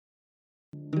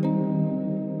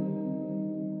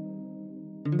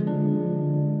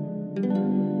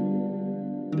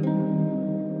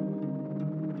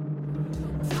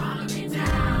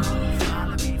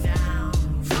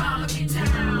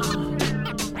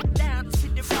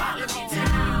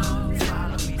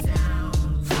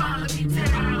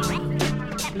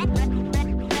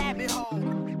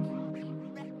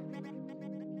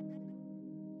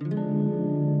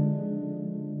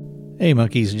Hey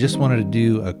monkeys, just wanted to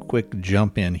do a quick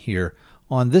jump in here.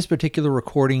 On this particular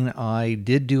recording, I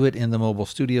did do it in the mobile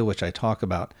studio, which I talk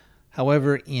about.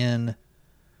 However, in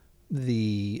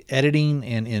the editing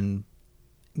and in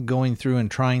going through and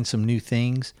trying some new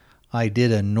things, I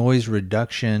did a noise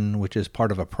reduction, which is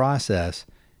part of a process,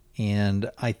 and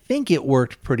I think it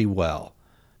worked pretty well.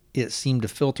 It seemed to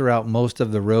filter out most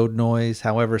of the road noise.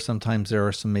 However, sometimes there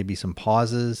are maybe some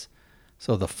pauses,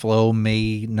 so the flow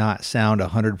may not sound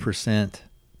 100%.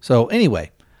 So anyway,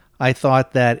 I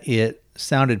thought that it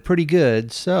sounded pretty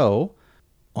good, so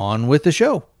on with the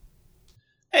show.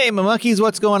 Hey, my monkeys,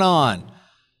 what's going on?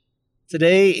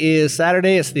 Today is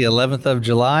Saturday. It's the 11th of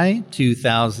July,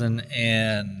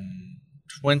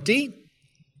 2020.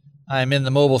 I'm in the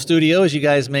mobile studio, as you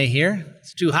guys may hear.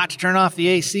 It's too hot to turn off the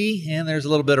AC, and there's a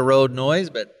little bit of road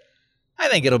noise, but I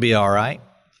think it'll be all right.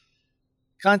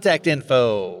 Contact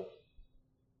info.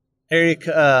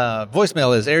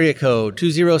 Voicemail is area code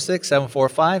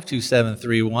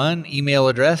 206-745-2731. Email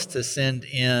address to send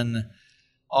in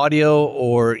audio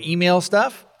or email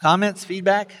stuff, comments,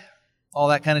 feedback, all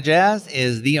that kind of jazz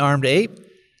is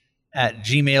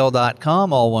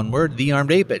thearmedape@gmail.com. All one word,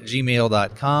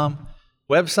 thearmedape@gmail.com.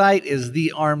 Website is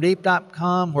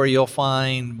thearmedape.com, where you'll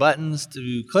find buttons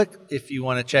to click if you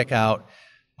want to check out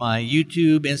my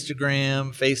YouTube,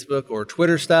 Instagram, Facebook, or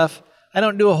Twitter stuff. I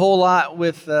don't do a whole lot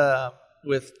with Facebook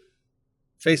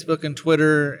and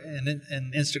Twitter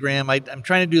and Instagram. I'm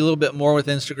trying to do a little bit more with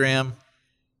Instagram.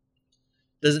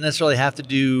 Doesn't necessarily have to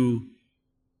do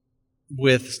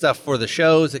with stuff for the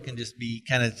shows. It can just be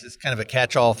kind of a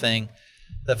catch-all thing.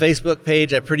 The Facebook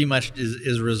page I pretty much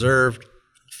is reserved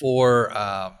for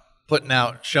putting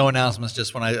out show announcements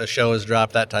just when a show is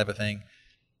dropped, that type of thing.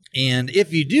 And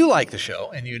if you do like the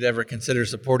show and you'd ever consider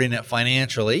supporting it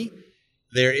financially,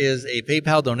 there is a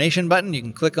PayPal donation button. You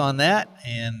can click on that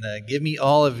and give me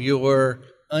all of your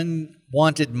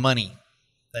unwanted money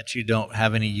that you don't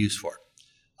have any use for.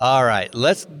 All right,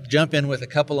 let's jump in with a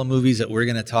couple of movies that we're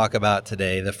going to talk about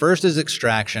today. The first is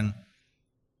Extraction,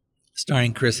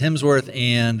 starring Chris Hemsworth,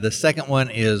 and the second one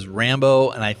is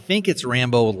Rambo, and I think it's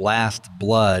Rambo Last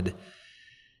Blood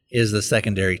is the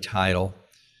secondary title.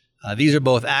 These are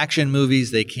both action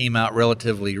movies. They came out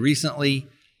relatively recently.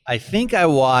 I think I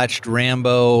watched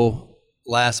Rambo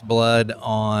Last Blood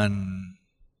on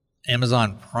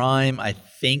Amazon Prime. I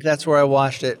think that's where I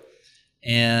watched it.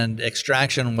 And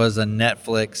Extraction was a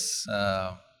Netflix,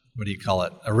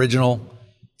 original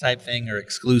type thing or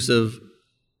exclusive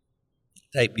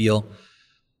type deal.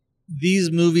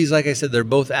 These movies, like I said, they're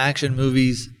both action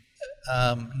movies.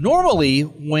 Normally,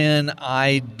 when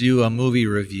I do a movie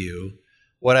review,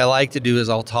 what I like to do is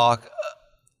I'll talk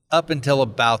up until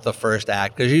about the first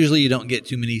act, because usually you don't get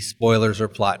too many spoilers or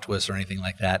plot twists or anything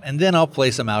like that. And then I'll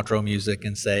play some outro music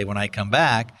and say, when I come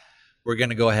back, we're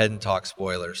going to go ahead and talk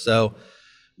spoilers. So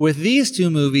with these two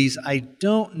movies, I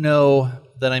don't know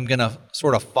that I'm going to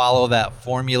sort of follow that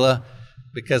formula,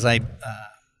 because I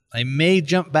may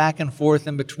jump back and forth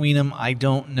in between them. I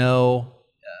don't know.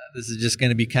 This is just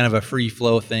going to be kind of a free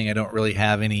flow thing. I don't really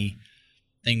have anything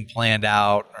planned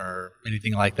out or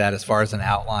anything like that as far as an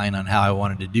outline on how I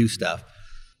wanted to do stuff.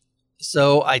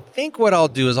 So I think what I'll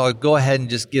do is I'll go ahead and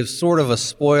just give sort of a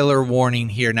spoiler warning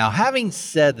here. Now, having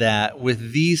said that,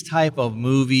 with these type of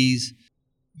movies,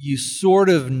 you sort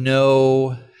of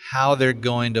know how they're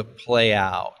going to play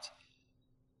out.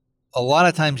 A lot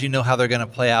of times you know how they're going to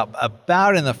play out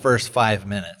about in the first 5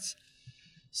 minutes.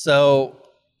 So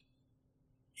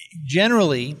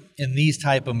generally in these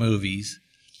type of movies,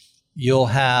 you'll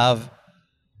have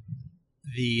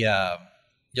the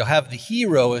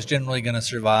hero is generally going to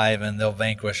survive, and they'll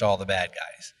vanquish all the bad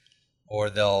guys, or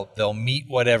they'll meet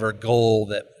whatever goal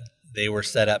that they were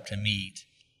set up to meet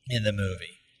in the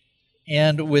movie.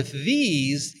 And with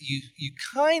these, you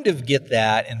kind of get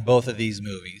that in both of these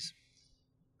movies.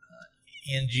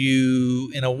 And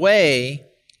in a way,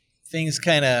 things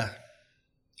kind of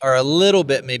are a little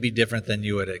bit maybe different than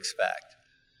you would expect.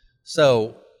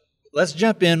 So let's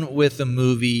jump in with the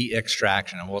movie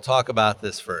Extraction, and we'll talk about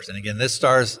this first. And again, this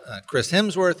stars Chris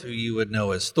Hemsworth, who you would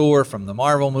know as Thor from the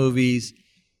Marvel movies.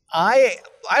 I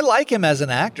like him as an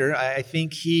actor. I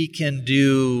think he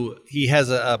has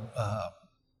a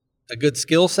good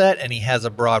skill set, and he has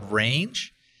a broad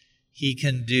range. He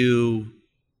can do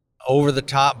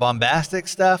over-the-top bombastic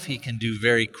stuff. He can do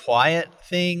very quiet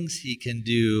things. He can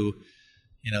do,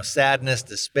 sadness,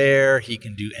 despair. He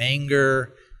can do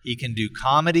anger. He can do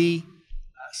comedy.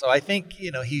 So I think,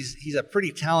 he's a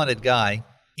pretty talented guy.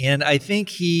 And I think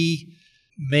he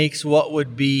makes what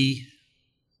would be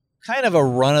kind of a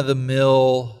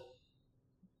run-of-the-mill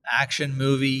action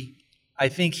movie. I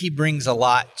think he brings a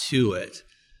lot to it.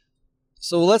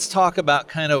 So let's talk about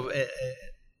kind of,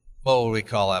 what would we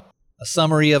call it? A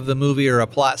summary of the movie or a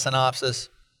plot synopsis.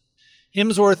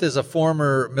 Hemsworth is a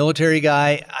former military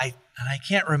guy. I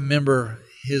can't remember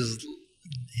his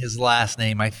last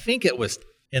name. I think it was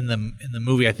in the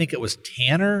movie. I think it was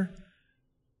Tanner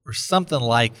or something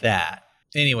like that.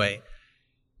 Anyway,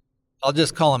 I'll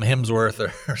just call him Hemsworth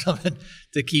or something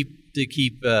to keep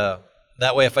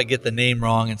that way. If I get the name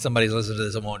wrong and somebody's listening to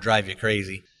this, it won't drive you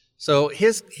crazy. So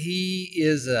his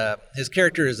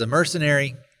character is a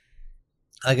mercenary.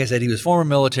 Like I said, he was former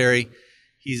military.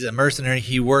 He's a mercenary.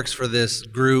 He works for this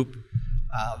group.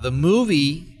 The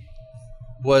movie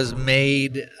was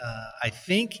made, I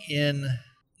think,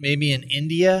 maybe in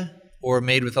India, or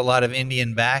made with a lot of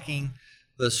Indian backing.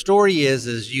 The story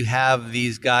is you have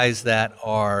these guys that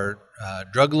are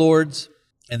drug lords,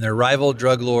 and they're rival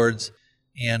drug lords,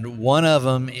 and one of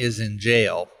them is in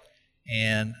jail,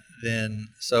 and then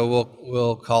so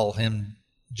we'll call him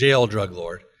jail drug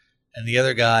lord, and the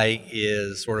other guy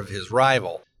is sort of his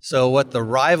rival. So what the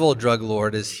rival drug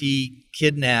lord is, he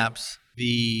kidnaps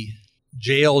the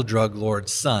jail drug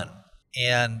lord's son,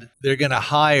 and they're going to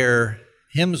hire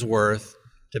Hemsworth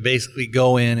to basically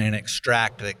go in and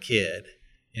extract the kid.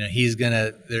 You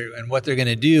know, and what they're going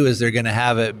to do is they're going to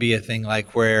have it be a thing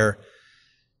like where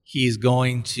he's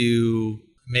going to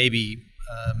maybe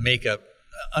make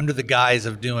under the guise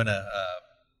of doing a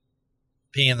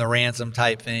paying the ransom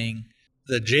type thing.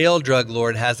 The jail drug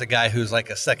lord has a guy who's like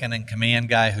a second in command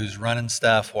guy who's running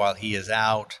stuff while he is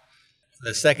out.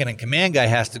 The second in command guy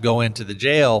has to go into the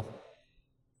jail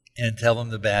and tell him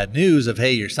the bad news of,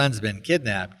 hey, your son's been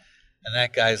kidnapped. And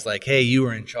that guy's like, hey, you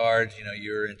were in charge. You know,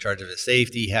 you're in charge of his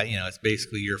safety. You know, it's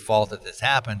basically your fault that this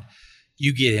happened.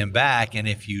 You get him back, and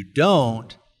if you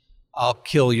don't, I'll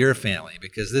kill your family,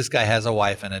 because this guy has a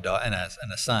wife and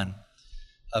a son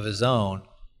of his own.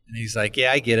 And he's like,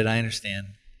 yeah, I get it. I understand.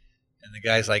 And the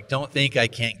guy's like, don't think I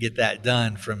can't get that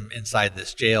done from inside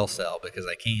this jail cell, because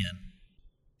I can.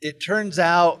 It turns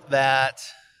out that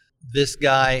this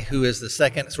guy who is the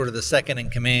second in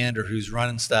command, or who's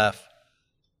running stuff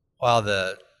while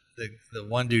the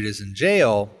one dude is in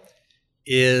jail,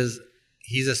 he's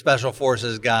a special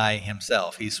forces guy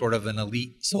himself. He's sort of an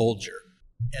elite soldier.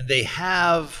 And they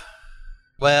have,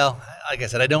 well, like I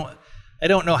said, I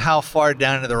don't know how far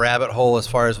down into the rabbit hole as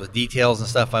far as with details and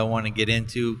stuff I want to get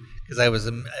into, because I was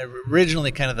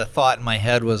originally kind of the thought in my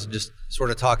head was just sort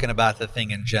of talking about the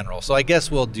thing in general. So I guess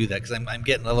we'll do that, because I'm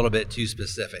getting a little bit too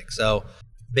specific. So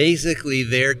basically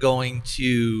they're going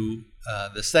to,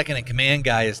 the second in command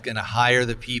guy is going to hire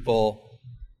the people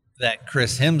that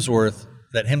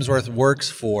Hemsworth works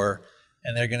for,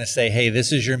 and they're going to say, hey,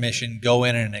 this is your mission. Go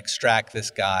in and extract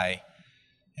this guy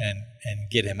and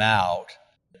get him out.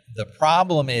 The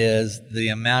problem is the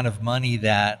amount of money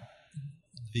that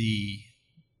the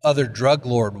other drug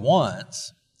lord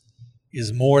wants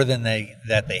is more than they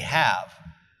have.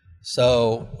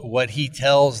 So what he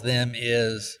tells them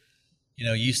is, you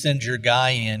know, you send your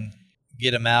guy in,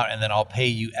 get him out, and then I'll pay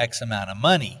you X amount of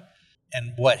money.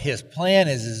 And what his plan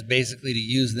is basically to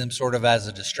use them sort of as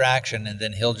a distraction, and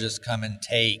then he'll just come and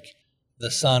take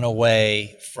the son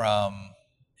away from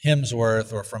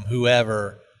Hemsworth or from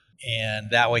whoever, and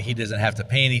that way he doesn't have to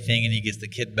pay anything, and he gets the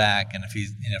kid back. And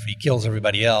if he kills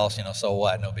everybody else, so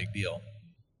what? No big deal.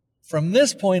 From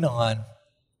this point on,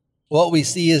 what we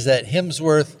see is that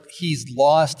Hemsworth, he's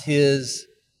lost his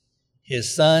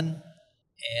son,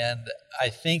 and I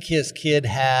think his kid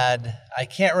had, I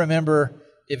can't remember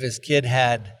if his kid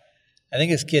had, I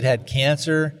think his kid had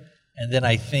cancer, and then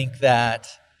I think that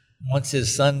once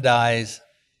his son dies,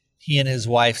 he and his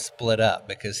wife split up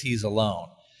because he's alone.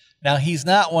 Now, he's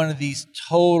not one of these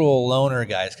total loner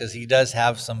guys, because he does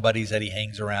have some buddies that he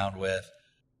hangs around with,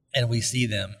 and we see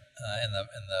them in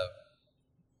the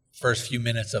first few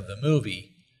minutes of the movie.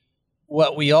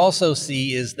 What we also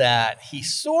see is that he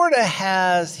sort of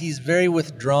he's very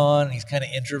withdrawn, he's kind of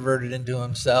introverted into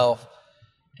himself,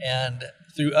 and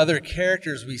through other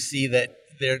characters we see that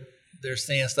they're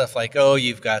saying stuff like, oh,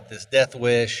 you've got this death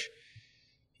wish,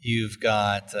 you've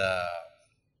got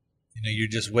you're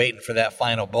just waiting for that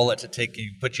final bullet to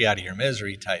put you out of your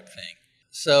misery type thing.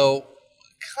 So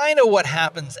kind of what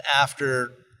happens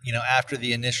after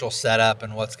the initial setup,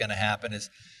 and what's going to happen is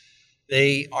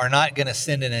they are not going to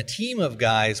send in a team of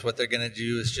guys. What they're going to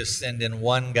do is just send in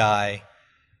one guy.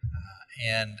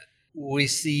 And we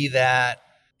see that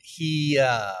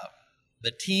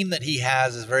the team that he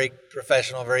has is very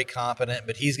professional, very competent,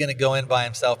 but he's going to go in by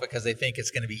himself because they think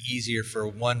it's going to be easier for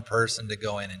one person to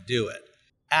go in and do it.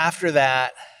 After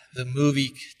that, the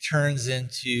movie turns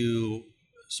into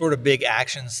sort of big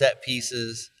action set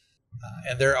pieces.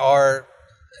 And there are,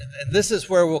 and this is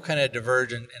where we'll kind of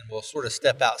diverge and we'll sort of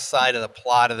step outside of the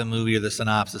plot of the movie or the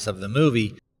synopsis of the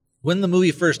movie. When the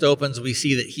movie first opens, we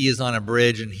see that he is on a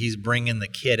bridge and he's bringing the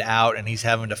kid out and he's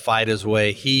having to fight his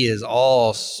way. He is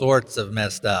all sorts of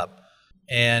messed up.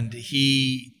 And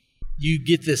you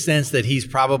get the sense that he's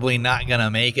probably not going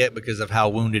to make it because of how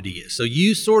wounded he is. So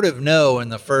you sort of know in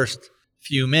the first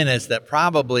few minutes that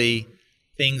probably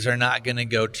things are not going to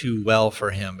go too well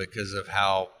for him because of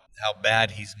how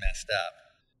bad he's messed up.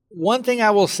 One thing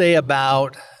I will say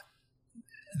about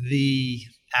the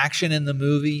action in the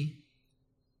movie,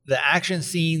 the action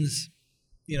scenes,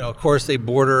 of course they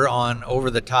border on over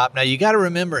the top. Now you got to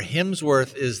remember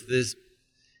Hemsworth is this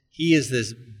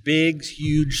big,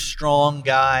 huge, strong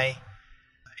guy,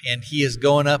 and he is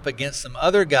going up against some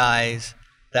other guys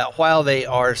that while they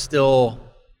are still,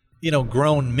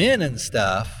 grown men and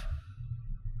stuff,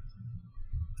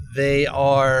 they're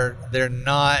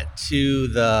not to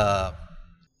the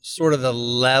sort of the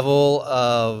level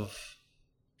of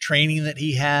training that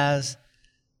he has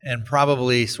and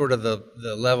probably sort of the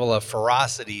level of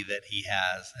ferocity that he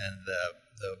has and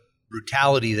the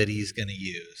brutality that he's going to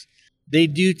use. They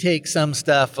do take some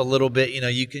stuff a little bit,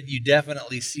 you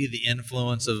definitely see the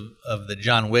influence of the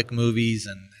John Wick movies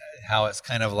and how it's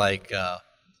kind of like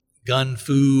gun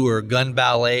fu or gun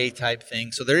ballet type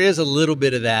thing. So there is a little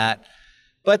bit of that.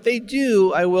 But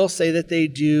I will say that they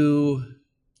do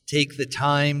take the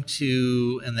time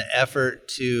and the effort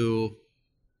to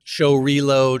show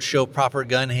reload, show proper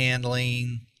gun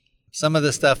handling. Some of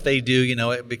the stuff they do,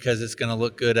 because it's going to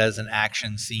look good as an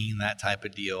action scene, that type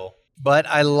of deal. But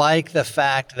I like the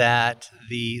fact that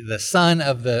the son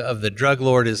of the drug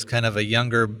lord is kind of a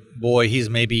younger boy. He's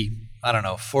maybe,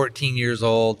 14 years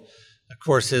old. Of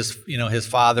course, his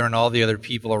father and all the other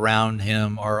people around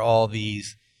him are all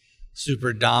these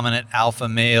super dominant alpha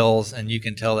males, and you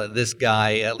can tell that this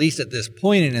guy, at least at this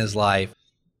point in his life,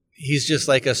 he's just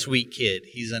like a sweet kid.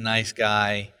 He's a nice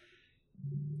guy.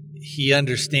 He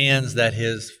understands that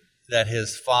his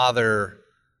father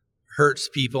hurts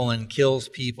people and kills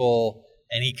people,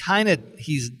 and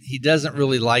he doesn't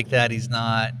really like that. He's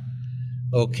not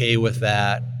okay with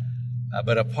that.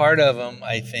 But a part of him,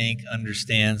 I think,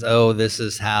 understands, this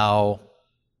is how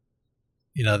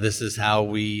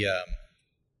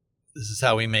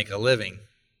we make a living.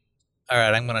 All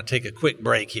right, I'm going to take a quick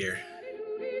break here.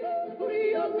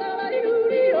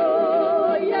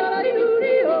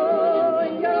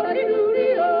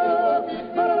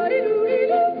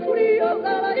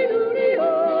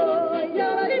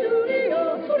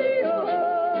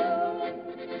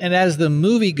 And as the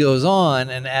movie goes on,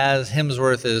 and as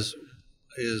Hemsworth is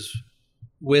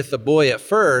with the boy at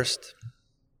first,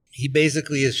 he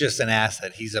basically is just an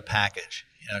asset. He's a package,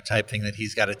 type thing that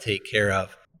he's got to take care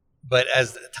of. But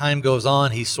as time goes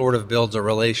on, he sort of builds a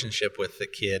relationship with the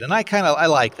kid. And I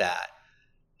like that.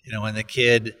 When the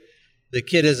kid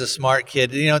is a smart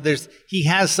kid, he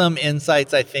has some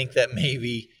insights, I think, that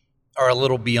maybe are a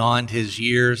little beyond his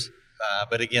years.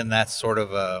 But again, that's sort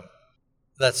of a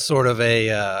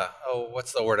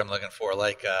what's the word I'm looking for?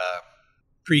 Like a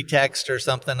pretext or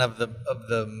something of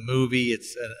the movie.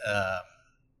 It's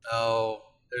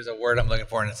there's a word I'm looking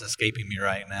for and it's escaping me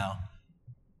right now.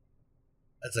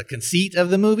 That's a conceit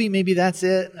of the movie. Maybe that's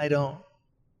it. I don't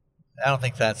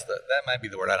think that might be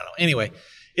the word. I don't know. Anyway,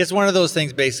 it's one of those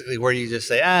things basically where you just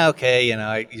say,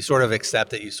 okay, you sort of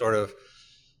accept it. You sort of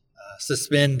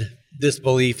suspend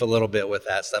disbelief a little bit with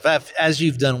that stuff, as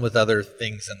you've done with other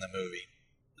things in the movie.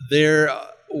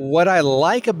 What I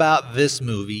like about this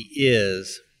movie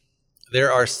is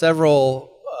there are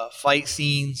several fight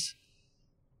scenes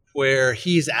where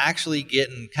he's actually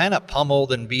getting kind of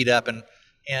pummeled and beat up. And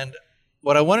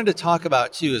what I wanted to talk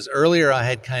about too is earlier I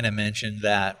had kind of mentioned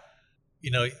that,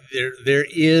 there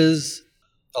is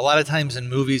a lot of times in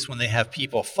movies when they have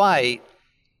people fight,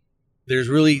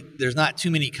 there's not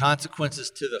too many consequences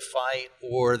to the fight,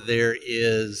 or there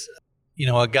is,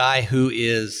 a guy who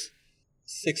is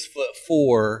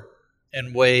 6'4"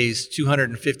 and weighs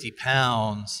 250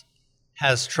 pounds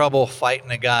has trouble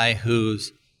fighting a guy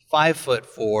who's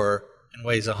 5'4" and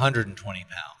weighs 120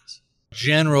 pounds.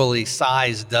 Generally,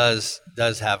 size does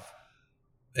have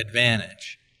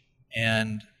advantage.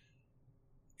 And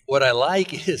what I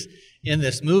like is in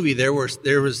this movie there was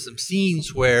some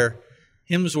scenes where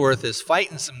Hemsworth is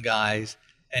fighting some guys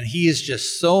and he is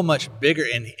just so much bigger.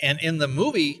 And in the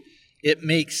movie, it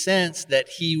makes sense that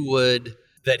he would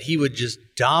just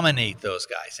dominate those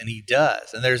guys, and he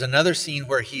does. And there's another scene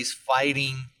where he's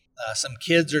fighting. Some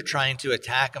kids are trying to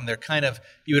attack him. They're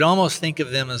you would almost think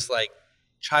of them as like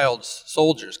child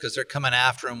soldiers because they're coming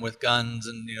after him with guns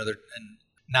and they're and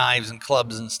knives and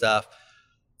clubs and stuff.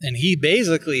 And he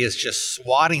basically is just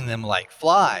swatting them like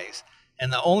flies.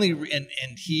 And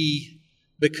he,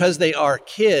 because they are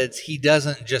kids, he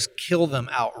doesn't just kill them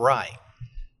outright,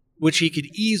 which he could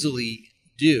easily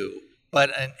do.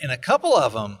 But in a couple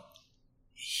of them,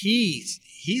 he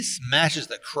smashes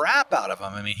the crap out of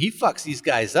them. I mean, he fucks these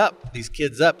kids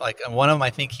up. Like one of them,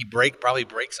 I think he probably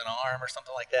breaks an arm or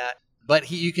something like that. But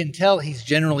you can tell he's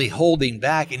generally holding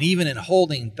back. And even in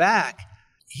holding back,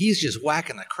 he's just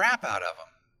whacking the crap out of them.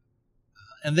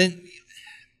 And then,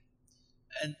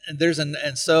 there's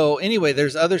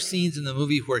other scenes in the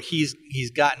movie where he's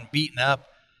gotten beaten up,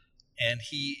 and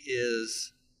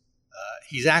he's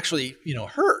actually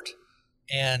hurt.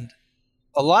 And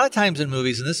a lot of times in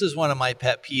movies, and this is one of my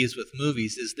pet peeves with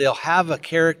movies, is they'll have a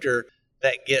character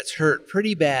that gets hurt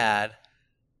pretty bad,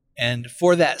 and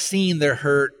for that scene they're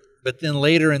hurt, but then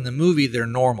later in the movie they're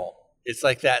normal. It's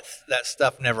like that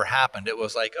stuff never happened. It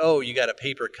was like, oh, you got a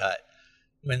paper cut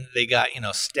when they got,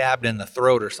 stabbed in the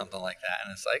throat or something like that.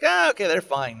 And it's like, okay, they're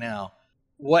fine now.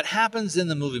 What happens in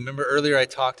the movie, remember earlier I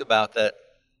talked about that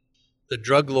the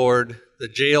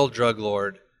jail drug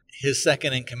lord, his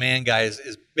second in command guy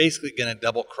is basically going to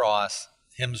double cross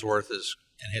Hemsworth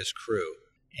and his crew.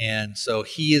 And so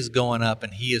he is going up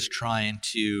and he is trying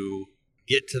to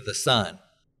get to the sun.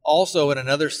 Also, in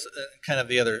another kind of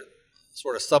the other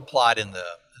sort of subplot in the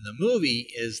movie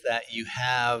is that you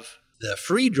have the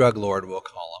free drug lord, we'll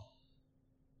call him.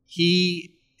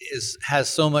 He has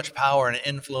so much power and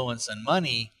influence and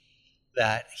money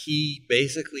that he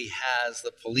basically has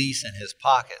the police in his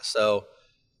pocket. So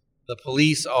the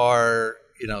police are,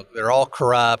 they're all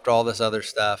corrupt, all this other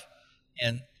stuff.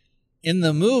 And in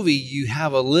the movie, you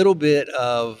have a little bit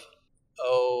of,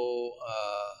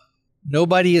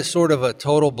 nobody is sort of a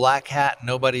total black hat.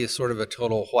 Nobody is sort of a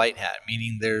total white hat,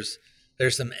 meaning there's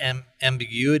some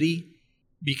ambiguity.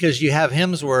 Because you have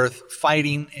Hemsworth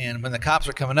fighting, and when the cops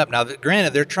are coming up, now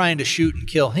granted they're trying to shoot and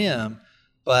kill him,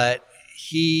 but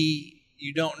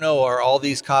you don't know, are all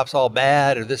these cops all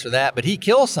bad or this or that, but he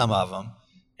kills some of them,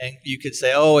 and you could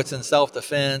say, oh, it's in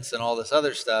self-defense and all this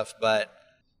other stuff, but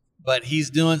he's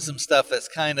doing some stuff that's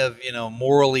kind of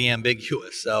morally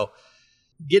ambiguous. So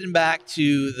getting back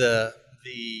to the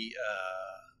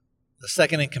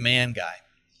second in command guy,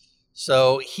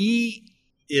 so he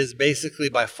is basically,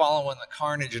 by following the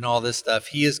carnage and all this stuff,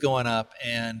 he is going up,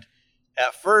 and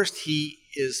at first he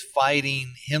is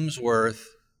fighting Hemsworth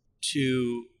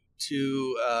to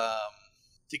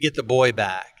get the boy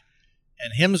back.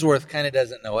 And Hemsworth kind of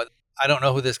doesn't know it. I don't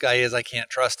know who this guy is. I can't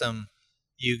trust him.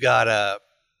 You gotta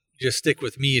just stick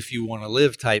with me if you want to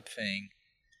live type thing.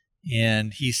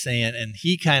 And he's saying, and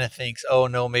he kind of thinks, oh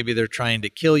no, maybe they're trying to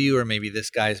kill you, or maybe this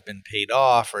guy's been paid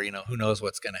off, or who knows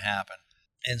what's going to happen.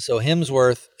 And so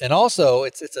Hemsworth, and also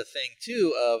it's a thing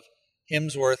too of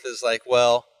Hemsworth is like,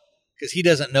 well, because he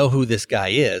doesn't know who this guy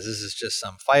is. This is just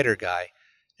some fighter guy.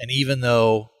 And even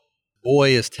though Boy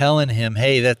is telling him,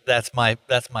 hey, that's my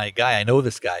guy. I know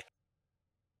this guy.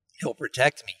 He'll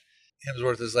protect me.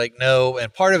 Hemsworth is like, no.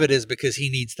 And part of it is because he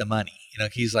needs the money.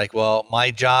 He's like, well, my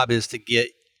job is to get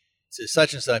to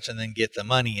such and such and then get the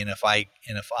money. And if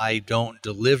I don't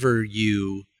deliver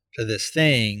you to this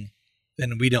thing,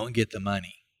 then we don't get the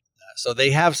money. So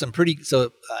they have some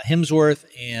Hemsworth,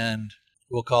 and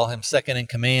we'll call him second in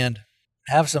command,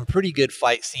 have some pretty good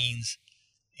fight scenes.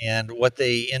 And what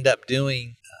they end up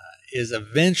doing is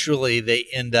eventually they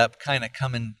end up kind of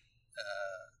coming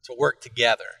to work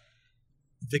together.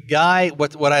 The guy,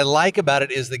 what I like about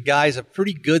it is the guy's a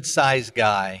pretty good sized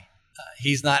guy.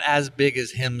 He's not as big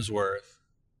as Hemsworth,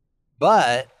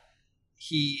 but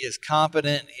he is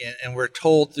competent, and we're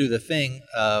told through the thing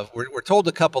of, we're told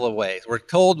a couple of ways. We're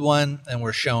told one and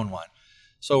we're shown one.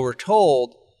 So we're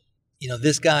told,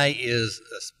 this guy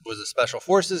was a special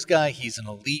forces guy. He's an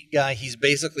elite guy. He's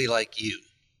basically like you.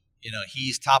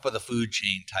 He's top of the food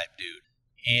chain type dude.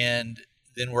 And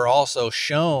then we're also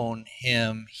shown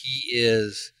him,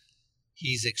 he's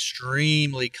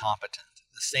extremely competent,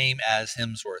 the same as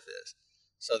Hemsworth is.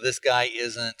 So this guy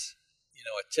isn't,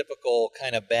 a typical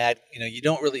kind of bad, you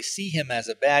don't really see him as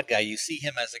a bad guy. You see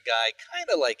him as a guy kind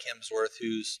of like Hemsworth,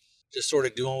 who's just sort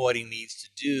of doing what he needs to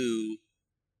do,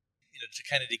 to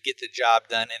kind of to get the job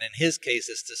done. And in his case,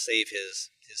 is to save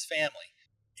his family.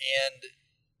 And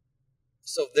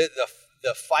so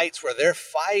the fights where they're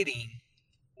fighting,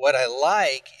 what I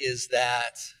like is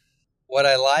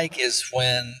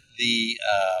when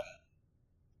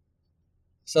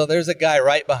so there's a guy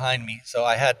right behind me. So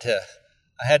I had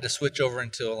to switch over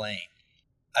into a lane.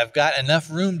 I've got enough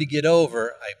room to get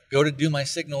over. I go to do my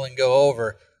signal and go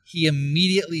over. he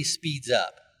immediately speeds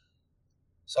up.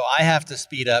 So I have to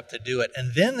speed up to do it.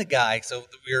 And then the guy, so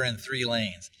we're in 3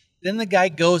 lanes. Then the guy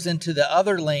goes into the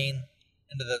other lane,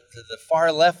 into the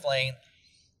far left lane,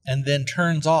 and then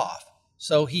turns off.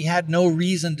 So he had no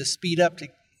reason to speed up.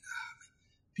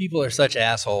 People are such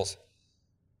assholes.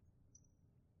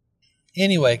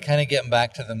 Anyway, kind of getting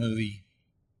back to the movie.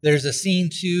 There's a scene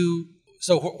too,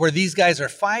 so where these guys are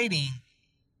fighting,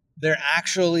 they're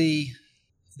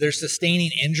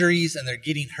sustaining injuries and they're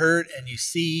getting hurt, and you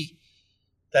see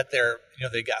that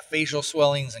they got facial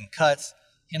swellings and cuts.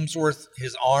 Hemsworth,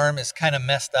 his arm is kind of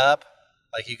messed up,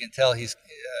 like you can tell he's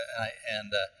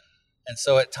and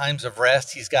so at times of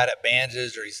rest he's got it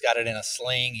bandaged or he's got it in a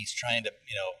sling. He's trying to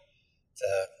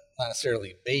to not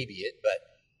necessarily baby it, but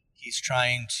he's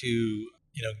trying to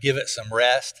give it some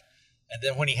rest. And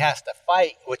then when he has to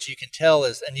fight, what you can tell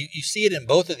is, and you see it in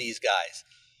both of these guys,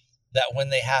 that when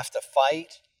they have to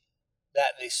fight,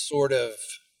 that they sort of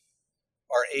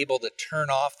are able to turn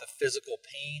off the physical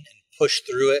pain and push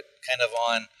through it, kind of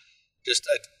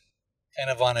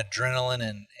on adrenaline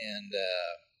and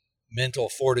mental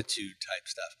fortitude type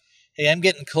stuff. Hey, I'm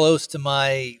getting close to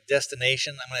my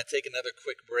destination. I'm going to take another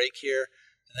quick break here,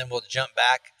 and then we'll jump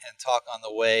back and talk on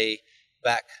the way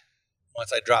back.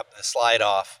 Once I drop the slide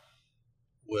off,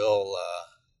 we'll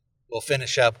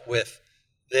finish up with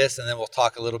this, and then we'll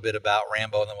talk a little bit about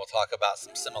Rambo, and then we'll talk about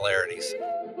some similarities.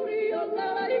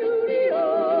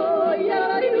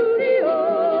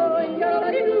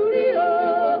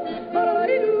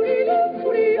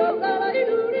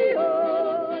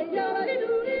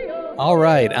 All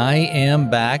right, I am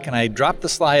back, and I dropped the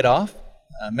slide off.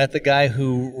 I met the guy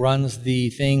who runs the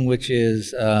thing, which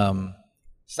is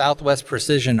Southwest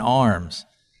Precision Arms.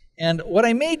 And what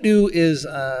I may do is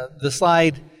the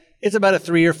slide, it's about a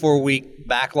 3 or 4 week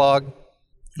backlog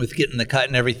with getting the cut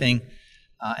and everything.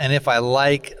 And if I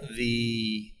like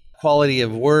the quality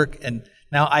of work, and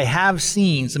now I have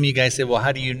seen some of you guys say, well,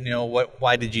 how do you know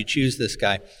why did you choose this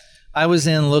guy? I was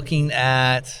in looking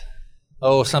at,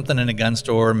 something in a gun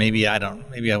store. Maybe I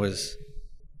was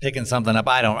picking something up.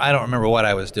 I don't remember what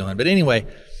I was doing. But anyway,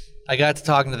 I got to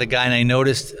talking to the guy, and I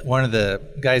noticed one of the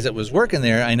guys that was working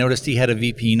there, I noticed he had a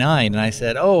VP9, and I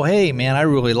said, oh, hey, man, I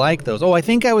really like those. I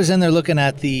think I was in there looking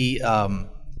at the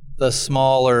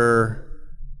smaller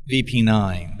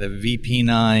VP9, the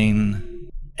VP9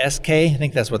 SK. I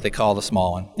think that's what they call the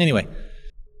small one. Anyway,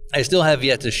 I still have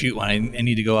yet to shoot one. I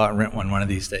need to go out and rent one of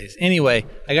these days. Anyway,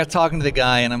 I got talking to the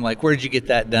guy, and I'm like, where did you get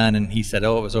that done? And he said, it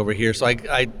was over here. So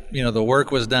I the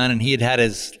work was done, and he had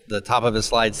the top of his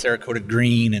slide Cerakoted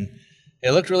green, and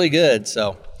it looked really good.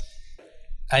 So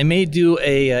I may do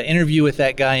a interview with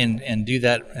that guy and do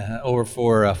that over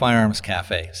for Firearms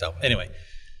Cafe. So anyway,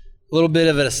 a little bit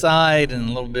of an aside and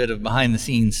a little bit of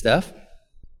behind-the-scenes stuff.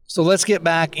 So let's get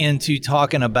back into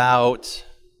talking about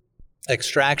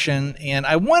extraction, and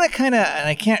I want to and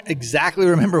I can't exactly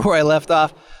remember where I left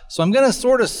off, so I'm going to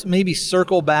sort of maybe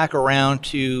circle back around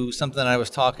to something I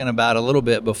was talking about a little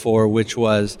bit before, which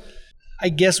was, I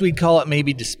guess we'd call it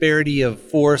maybe disparity of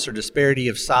force or disparity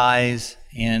of size.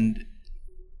 And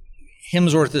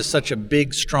Hemsworth is such a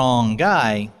big, strong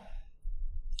guy,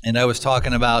 and I was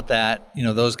talking about that,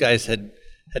 those guys had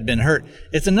been hurt.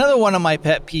 It's another one of my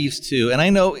pet peeves too, and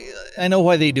I know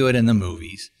why they do it in the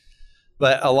movies.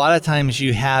 But a lot of times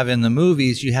you have in the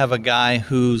movies, you have a guy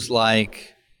who's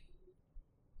like,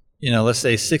 let's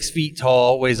say 6 feet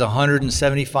tall, weighs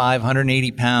 175,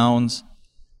 180 pounds,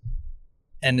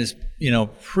 and is,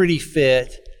 pretty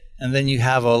fit. And then you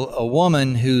have a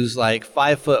woman who's like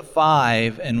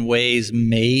 5'5" and weighs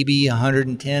maybe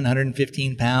 110,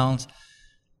 115 pounds.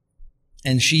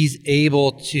 And she's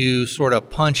able to sort of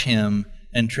punch him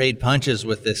and trade punches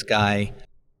with this guy,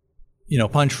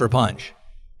 punch for punch.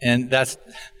 And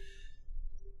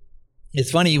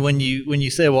it's funny when you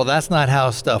say, well, that's not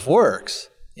how stuff works.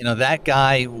 That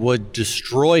guy would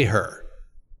destroy her,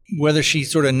 whether she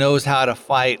sort of knows how to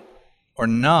fight or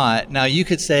not. Now, you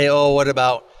could say, what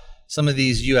about some of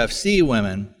these UFC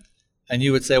women? And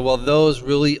you would say, well, those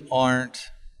really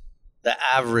aren't the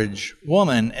average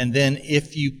woman. And then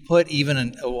if you put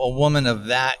even a woman of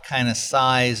that kind of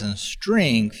size and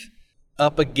strength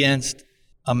up against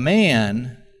a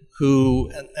man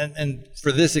who, and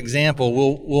for this example,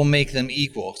 we'll make them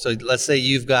equal. So let's say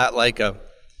you've got like a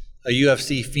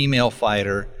UFC female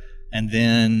fighter, and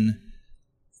then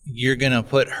you're going to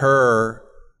put her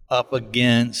up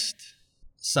against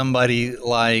somebody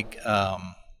like a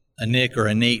Nick or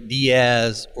a Nate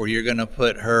Diaz, or you're going to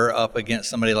put her up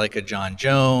against somebody like a John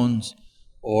Jones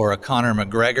or a Conor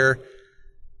McGregor.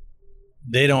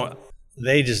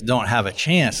 they just don't have a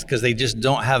chance because they just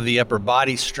don't have the upper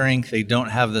body strength. They don't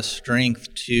have the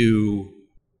strength to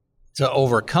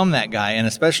overcome that guy. And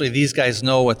especially these guys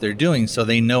know what they're doing. So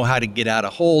they know how to get out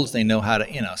of holds. They know how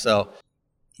to, so,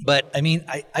 but I mean,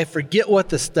 I forget what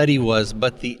the study was,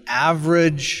 but the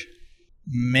average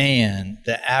man,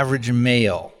 the average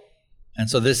male, and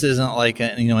so this isn't like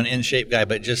an in-shape guy,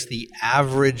 but just the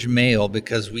average male,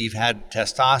 because we've had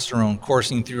testosterone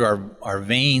coursing through our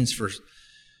veins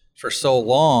for so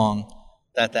long,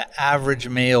 that the average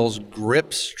male's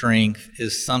grip strength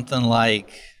is something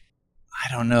like,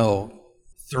 I don't know,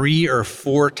 3 or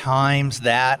 4 times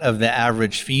that of the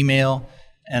average female.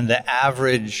 And the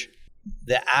average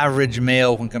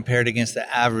male, when compared against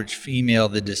the average female,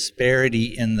 the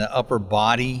disparity in the upper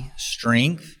body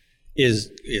strength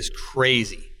is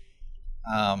crazy.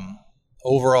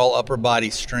 Overall upper body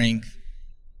strength.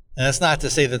 And that's not to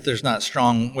say that there's not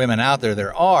strong women out there.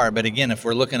 There are. But again, if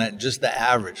we're looking at just the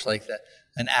average, like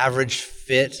an average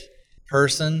fit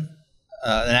person,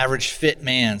 an average fit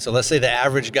man. So let's say the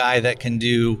average guy that can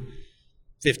do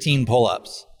 15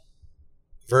 pull-ups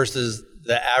versus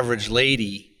the average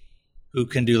lady who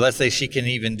can do, let's say she can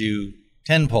even do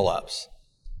 10 pull-ups.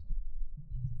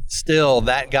 Still,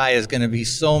 that guy is going to be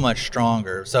so much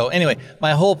stronger. So anyway,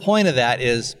 my whole point of that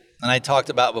is, and I talked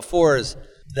about before, is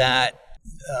that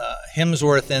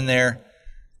Hemsworth in there,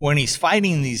 when he's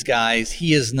fighting these guys,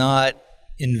 he is not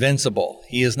invincible.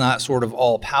 He is not sort of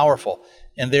all-powerful.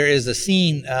 And there is a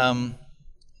scene,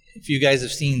 if you guys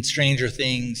have seen Stranger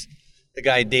Things, the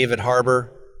guy David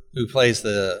Harbour, who plays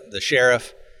the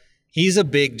sheriff, he's a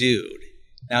big dude.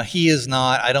 Now, he is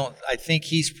not, I think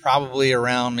he's probably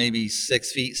around maybe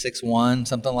 6 feet, 6'1",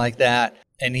 something like that.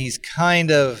 And he's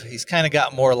kind of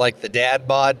got more like the dad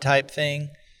bod type thing,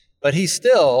 but he's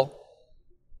still,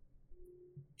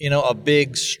 a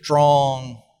big,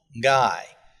 strong guy.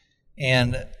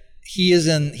 And he's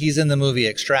in the movie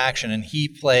Extraction, and he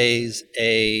plays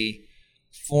a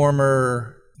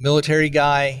former military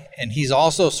guy, and he's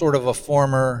also sort of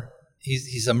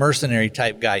he's a mercenary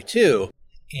type guy too.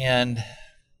 And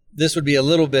this is a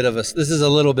little bit of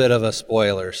a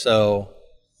spoiler. So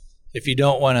if you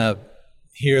don't want to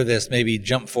hear this, maybe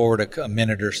jump forward a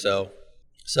minute or so.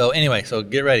 So anyway, so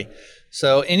get ready.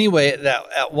 So anyway, that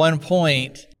at one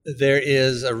point, there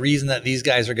is a reason that these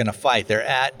guys are going to fight. They're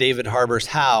at David Harbour's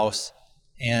house,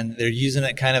 and they're using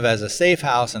it kind of as a safe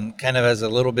house and kind of as a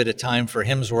little bit of time for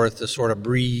Hemsworth to sort of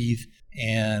breathe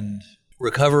and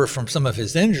recover from some of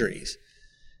his injuries.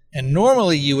 And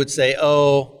normally you would say,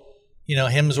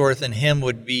 Hemsworth and him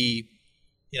would be,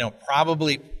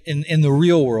 probably in the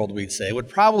real world, we'd say, would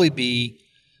probably be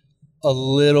a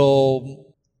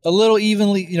little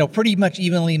evenly, pretty much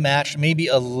evenly matched, maybe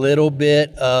a little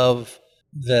bit of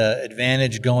the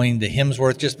advantage going to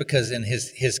Hemsworth, just because in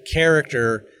his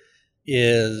character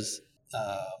is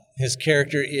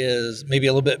maybe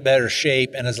a little bit better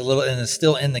shape and is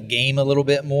still in the game a little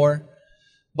bit more.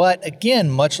 But again,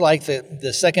 much like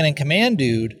the second in command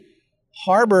dude,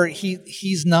 Harbour,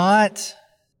 he's no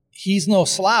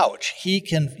slouch. He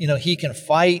can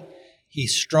fight.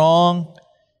 He's strong.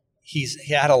 He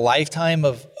had a lifetime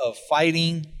of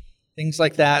fighting, things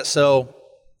like that. So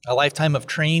a lifetime of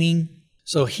training.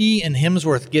 So he and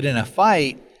Hemsworth get in a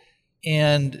fight,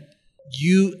 and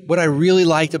what I really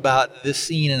liked about this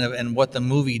scene and what the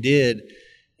movie did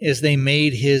is they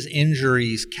made his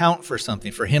injuries count for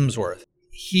something for Hemsworth.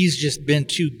 He's just been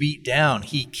too beat down.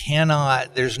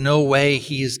 There's no way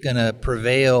he's going to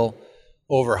prevail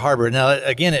over Harbour. Now,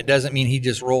 again, it doesn't mean he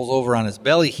just rolls over on his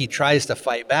belly. He tries to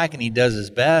fight back, and he does his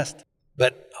best.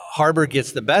 But Harbour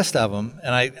gets the best of him.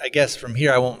 And I guess from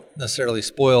here, I won't necessarily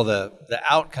spoil the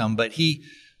outcome. But the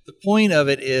point of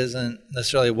it isn't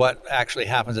necessarily what actually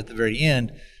happens at the very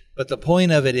end. But the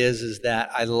point of it is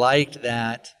that I liked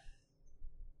that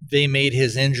they made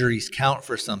his injuries count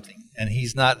for something. And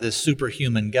he's not this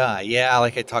superhuman guy. Yeah,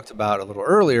 like I talked about a little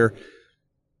earlier,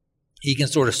 he can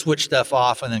sort of switch stuff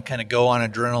off and then kind of go on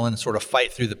adrenaline and sort of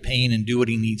fight through the pain and do what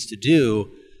he needs to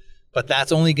do. But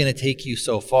that's only going to take you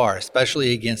so far,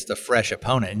 especially against a fresh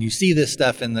opponent. And you see this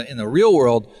stuff in the real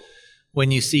world when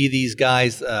you see these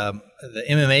guys, the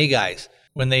MMA guys,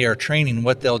 when they are training.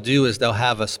 What they'll do is they'll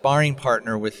have a sparring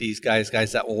partner with these guys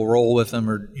that will roll with them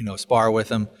or spar with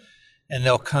them, and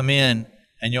they'll come in.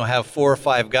 And you'll have 4 or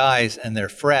 5 guys, and they're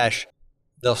fresh.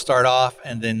 They'll start off,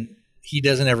 and then he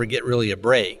doesn't ever get really a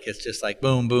break. It's just like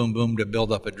boom, boom, boom to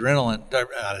build up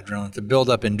to build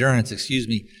up endurance,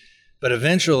 But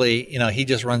eventually, he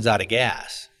just runs out of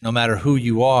gas. No matter who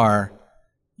you are,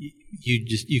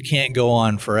 you can't go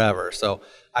on forever. So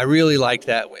I really liked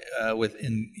that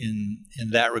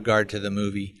in that regard to the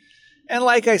movie. And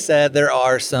like I said, there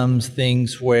are some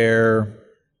things where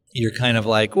you're kind of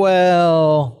like,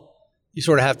 well, you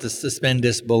sort of have to suspend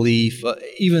disbelief.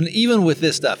 Even with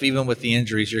this stuff, even with the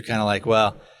injuries, you're kind of like,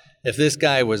 well, if this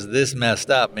guy was this messed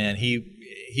up, man,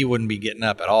 he wouldn't be getting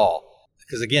up at all.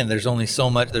 Because again, there's only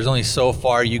so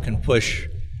far you can push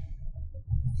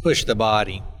the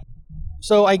body.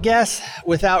 So I guess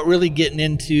without really getting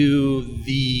into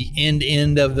the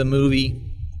end of the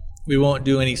movie, we won't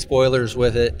do any spoilers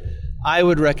with it. I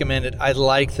would recommend it. I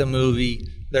like the movie.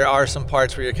 There are some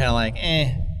parts where you're kind of like,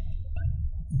 eh.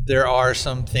 There are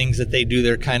some things that they do.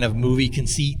 They're kind of movie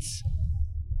conceits.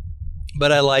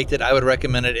 But I liked it. I would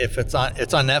recommend it if it's on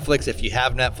Netflix. If you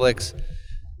have Netflix,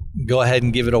 go ahead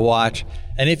and give it a watch.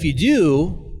 And if you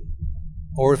do,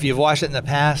 or if you've watched it in the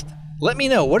past, let me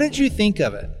know. What did you think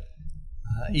of it?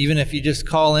 Even if you just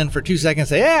call in for 2 seconds,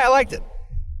 say, hey, I liked it.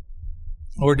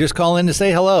 Or just call in to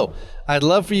say hello. I'd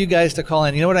love for you guys to call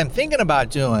in. You know what I'm thinking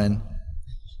about doing?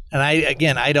 And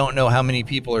I don't know how many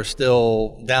people are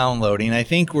still downloading. I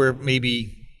think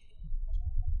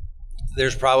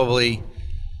there's probably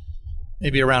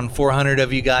maybe around 400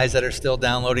 of you guys that are still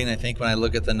downloading. I think when I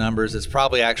look at the numbers, it's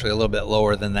probably actually a little bit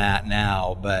lower than that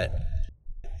now. But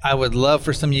I would love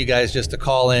for some of you guys just to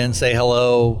call in, say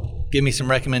hello, give me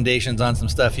some recommendations on some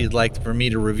stuff you'd like for me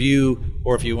to review,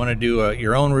 or if you want to do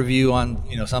your own review on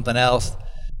something else.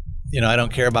 I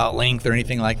don't care about length or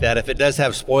anything like that. If it does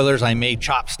have spoilers, I may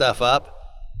chop stuff up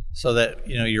so that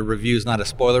your review is not a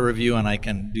spoiler review, and I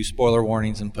can do spoiler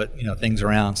warnings and put things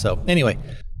around. So anyway,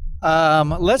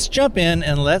 let's jump in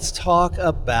and let's talk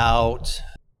about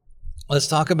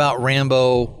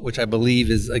Rambo, which I believe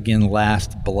is again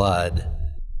Last Blood.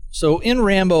 So in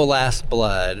Rambo Last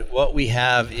Blood, what we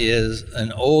have is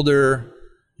an older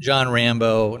John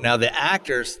Rambo. Now the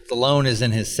actor Stallone is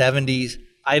in his 70s.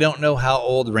 I don't know how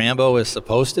old Rambo is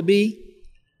supposed to be.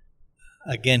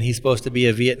 Again, he's supposed to be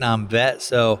a Vietnam vet,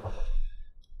 so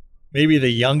maybe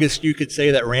the youngest you could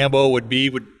say that Rambo would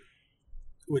be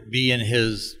in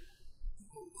his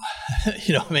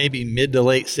maybe mid to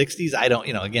late 60s. I don't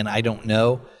know. I don't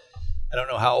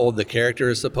know how old the character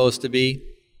is supposed to be.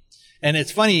 And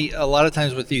it's funny, a lot of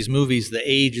times with these movies, the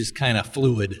age is kind of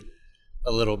fluid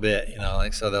a little bit,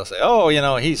 so they'll say,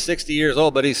 oh, he's 60 years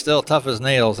old, but he's still tough as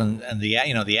nails. And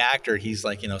the actor, he's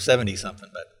like, 70 something.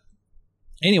 But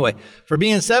anyway, for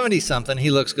being 70 something,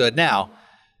 he looks good. Now,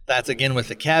 that's again with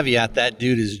the caveat, that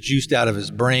dude is juiced out of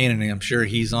his brain, and I'm sure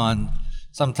he's on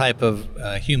some type of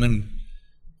human,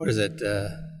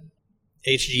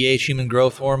 HGH, human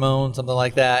growth hormone, something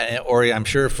like that. Or I'm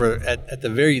sure at the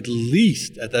very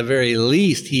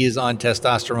least, he is on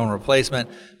testosterone replacement,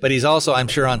 but he's also, I'm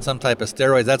sure, on some type of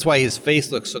steroids. That's why his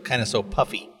face looks so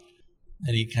puffy,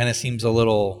 and he kind of seems a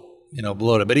little,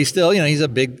 bloated. But he's still,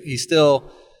 he's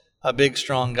still a big,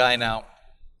 strong guy now.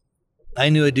 I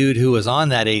knew a dude who was on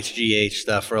that HGH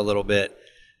stuff for a little bit,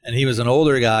 and he was an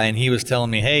older guy, and he was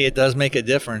telling me, hey, it does make a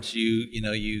difference.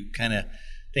 You kind of,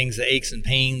 things, the aches and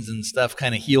pains and stuff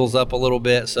kind of heals up a little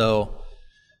bit. So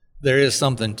there is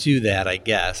something to that, I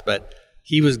guess. But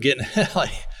he was getting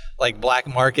like black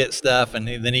market stuff, and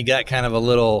then he got kind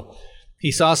of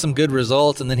he saw some good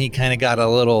results, and then he kind of got a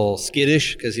little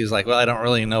skittish because he was like, well, I don't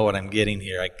really know what I'm getting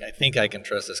here. I think I can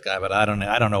trust this guy, but I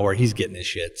don't know where he's getting his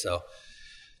shit. So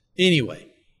anyway,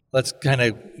 let's kind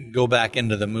of go back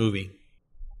into the movie.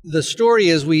 The story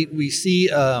is we see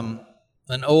an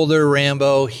older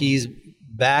Rambo. He's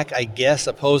back, I guess,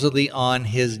 supposedly on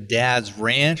his dad's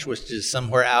ranch, which is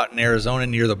somewhere out in Arizona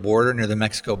near the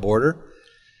Mexico border.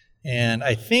 And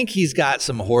I think he's got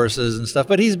some horses and stuff,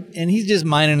 but he's just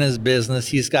minding his business.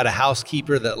 He's got a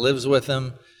housekeeper that lives with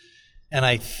him. And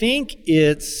I think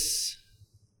it's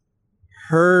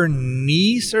her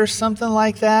niece or something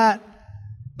like that.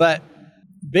 But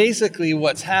basically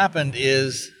what's happened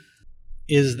is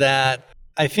that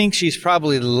I think she's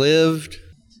probably lived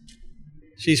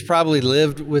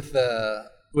with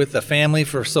the family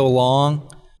for so long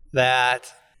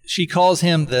that she calls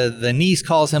him, the niece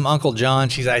calls him Uncle John.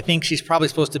 I think she's probably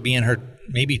supposed to be in her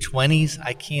maybe 20s.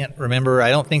 I can't remember.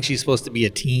 I don't think she's supposed to be a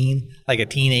teen, like a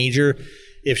teenager.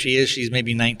 If she is, she's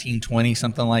maybe 19, 20,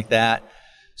 something like that.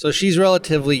 So she's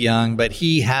relatively young, but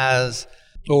he has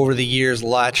over the years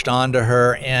latched onto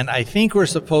her. And I think we're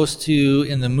supposed to,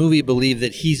 in the movie, believe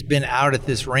that he's been out at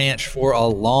this ranch for a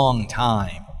long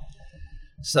time.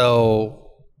 So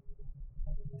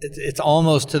it's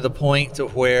almost to the point to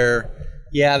where,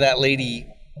 yeah, that lady,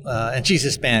 and she's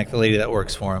Hispanic, the lady that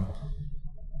works for him,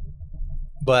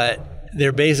 but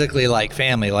they're basically like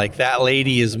family. Like that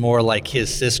lady is more like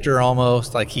his sister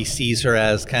almost, like he sees her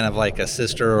as kind of like a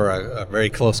sister or a very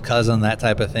close cousin, that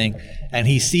type of thing. And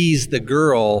he sees the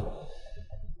girl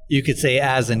you could say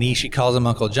as a niece, she calls him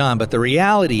Uncle John. But the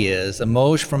reality is,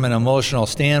 from an emotional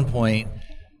standpoint,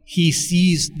 he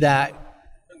sees that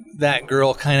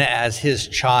girl kind of as his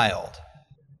child.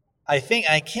 I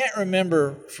can't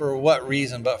remember for what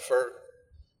reason, but for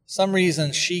some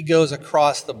reason she goes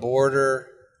across the border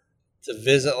to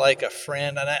visit like a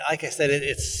friend. And like I said,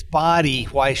 it's spotty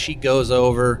why she goes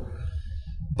over,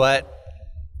 but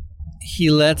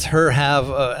he lets her have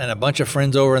and a bunch of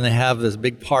friends over, and they have this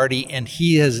big party. And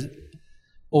he has,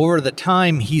 over the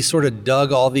time, he sort of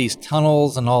dug all these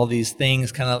tunnels and all these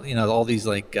things, kind of, all these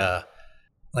like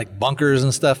bunkers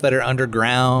and stuff that are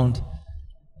underground.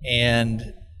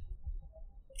 And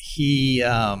he,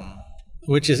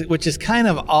 which is kind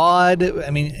of odd.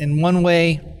 I mean, in one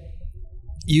way,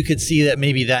 you could see that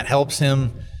maybe that helps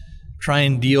him try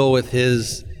and deal with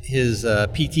his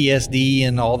PTSD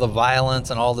and all the violence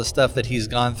and all the stuff that he's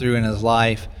gone through in his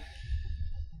life.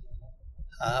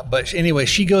 But anyway,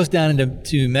 she goes down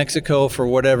to Mexico for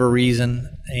whatever reason,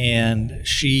 and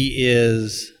she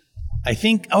is, I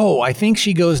think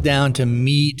she goes down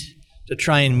to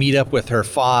try and meet up with her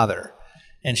father.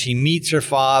 And she meets her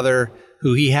father,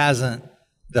 who she hasn't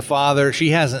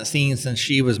seen since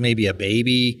she was maybe a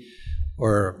baby,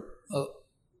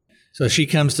 so she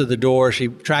comes to the door, she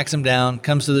tracks him down,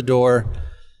 comes to the door,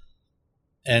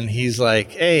 and he's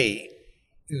like, hey,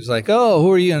 he was like, oh,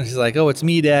 who are you? And she's like, oh, it's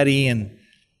me, Daddy. And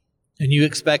you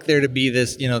expect there to be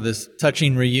this, this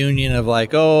touching reunion of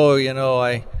like, oh,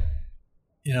 I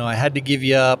had to give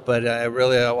you up, but I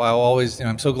always,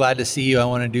 I'm so glad to see you. I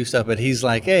want to do stuff. But he's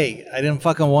like, hey, I didn't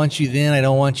fucking want you then. I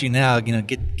don't want you now.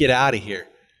 Get out of here.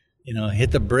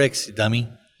 Hit the bricks, dummy.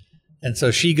 And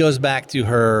so she goes back to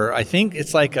her, I think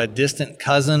it's like a distant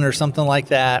cousin or something like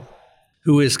that,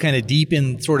 who is kind of deep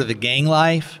in sort of the gang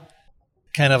life,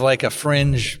 kind of like a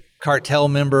fringe cartel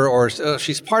member, or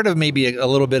she's part of maybe a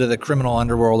little bit of the criminal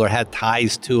underworld or had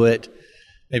ties to it,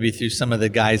 maybe through some of the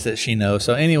guys that she knows.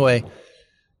 So anyway,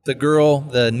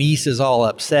 the niece is all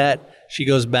upset. She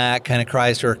goes back, kind of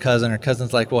cries to her cousin. Her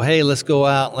cousin's like, well, hey, let's go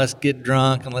out, let's get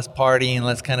drunk, and let's party, and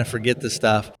let's kind of forget this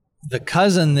stuff. The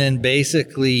cousin then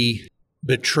basically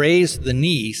betrays the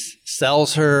niece,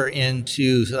 sells her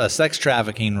into a sex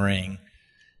trafficking ring.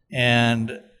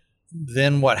 And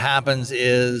then what happens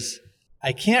is,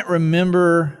 I can't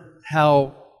remember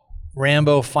how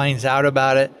Rambo finds out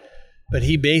about it, but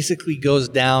he basically goes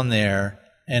down there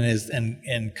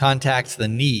and contacts the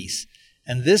niece.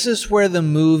 And this is where the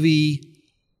movie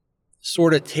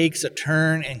sort of takes a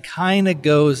turn and kind of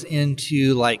goes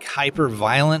into like hyper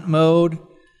violent mode.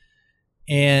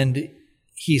 And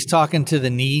he's talking to the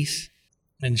niece,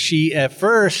 and at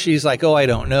first she's like, oh, I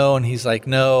don't know. And he's like,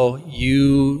 no,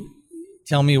 you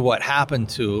tell me what happened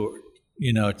to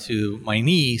my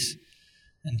niece.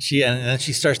 And then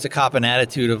she starts to cop an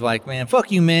attitude of like, man,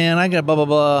 fuck you, man. I got blah, blah,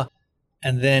 blah.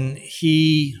 And then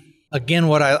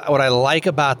what I like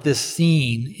about this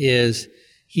scene is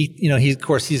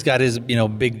he's got his,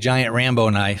 big giant Rambo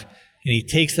knife, and he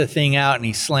takes the thing out and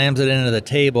he slams it into the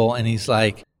table, and he's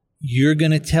like, you're going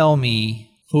to tell me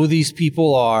who these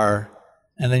people are,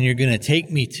 and then you're going to take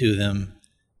me to them.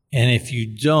 And if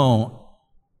you don't,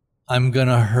 I'm going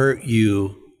to hurt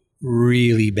you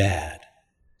really bad.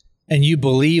 And you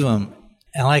believe him.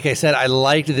 And like I said, I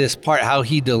liked this part, how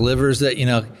he delivers it.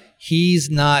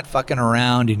 He's not fucking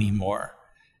around anymore.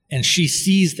 And she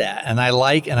sees that. And I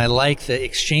like the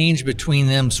exchange between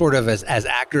them sort of as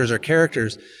actors or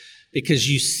characters, because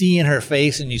you see in her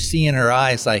face and you see in her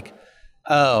eyes like,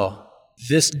 oh,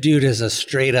 this dude is a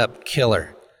straight up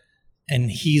killer, and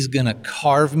he's going to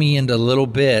carve me into little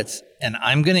bits, and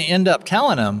I'm going to end up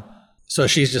telling him. So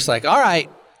she's just like, all right,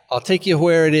 I'll take you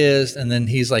where it is. And then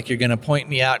he's like, you're going to point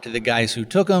me out to the guys who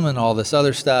took him and all this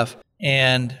other stuff.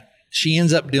 And she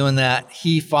ends up doing that.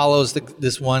 He follows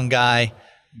this one guy,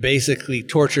 basically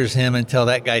tortures him until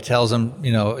that guy tells him,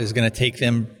 is going to take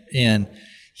them in.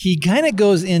 He kind of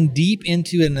goes in deep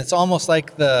into it, and it's almost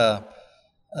like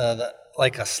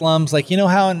like a slums, like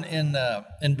how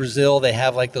in Brazil they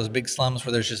have like those big slums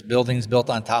where there's just buildings built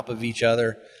on top of each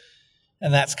other,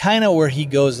 and that's kind of where he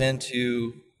goes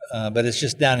into, but it's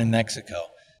just down in Mexico.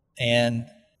 And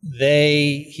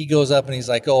he goes up and he's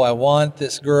like, oh, I want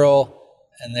this girl,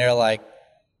 and they're like,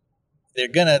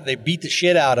 they beat the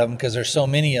shit out of him because there's so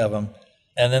many of them,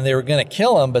 and then they were gonna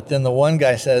kill him, but then the one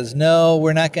guy says, no,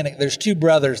 we're not gonna. There's two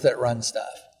brothers that run stuff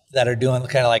that are doing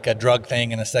kind of like a drug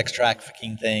thing and a sex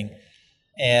trafficking thing.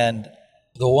 And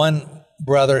the one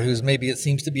brother who's maybe it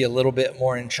seems to be a little bit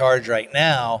more in charge right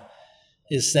now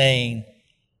is saying,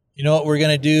 you know what we're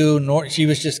going to do? She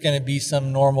was just going to be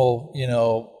some normal,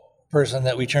 person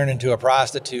that we turn into a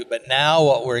prostitute. But now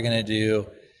what we're going to do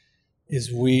is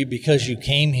because you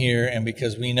came here and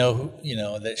because we know,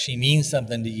 that she means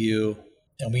something to you,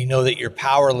 and we know that you're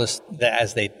powerless,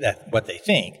 that's what they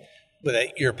think, but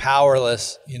that you're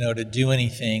powerless, to do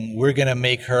anything. We're going to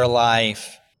make her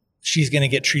life, she's going to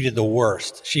get treated the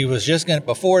worst.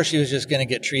 Before she was just going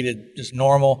to get treated just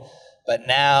normal, but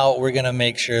now we're going to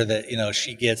make sure that,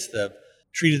 she gets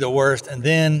treated the worst. And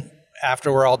then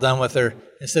after we're all done with her,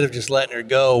 instead of just letting her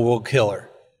go, we'll kill her,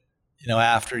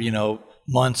 after,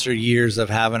 months or years of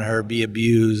having her be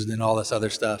abused and all this other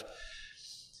stuff.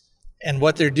 And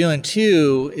what they're doing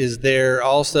too is they're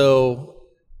also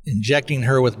injecting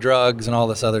her with drugs and all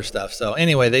this other stuff. So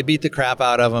anyway, they beat the crap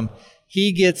out of him.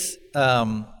 He gets,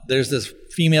 there's this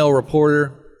female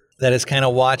reporter that is kind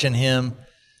of watching him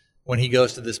when he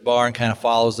goes to this bar and kind of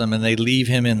follows them, and they leave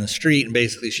him in the street, and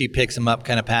basically she picks him up,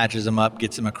 kind of patches him up,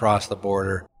 gets him across the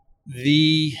border.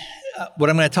 What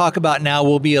I'm going to talk about now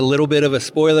will be a little bit of a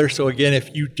spoiler. So again,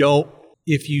 if you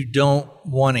don't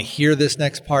want to hear this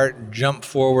next part, jump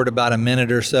forward about a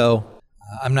minute or so.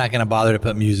 I'm not going to bother to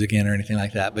put music in or anything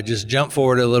like that, but just jump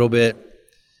forward a little bit.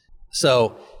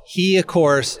 So he, of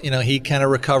course, he kind of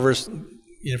recovers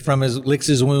from licks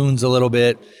his wounds a little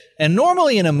bit. And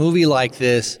normally in a movie like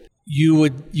this,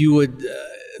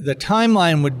 the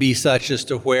timeline would be such as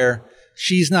to where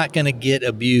she's not going to get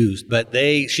abused, but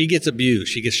she gets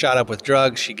abused. She gets shot up with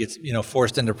drugs. She gets,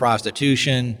 forced into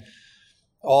prostitution,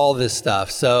 all this stuff.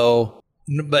 So,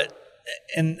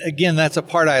 and again, that's a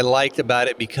part I liked about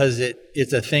it, because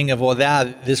it's a thing of,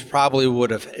 this probably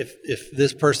would have, if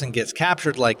this person gets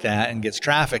captured like that and gets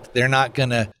trafficked, they're not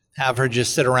going to have her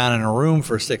just sit around in a room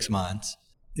for 6 months.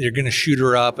 They're going to shoot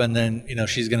her up, and then,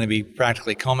 she's going to be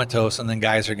practically comatose, and then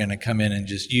guys are going to come in and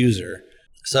just use her.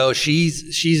 So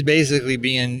she's basically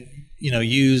being,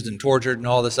 used and tortured and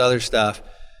all this other stuff.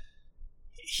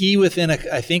 He, within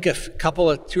I think a couple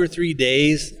of 2 or 3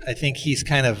 days, I think he's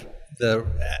kind of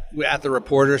at the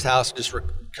reporter's house, just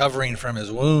recovering from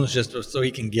his wounds, just so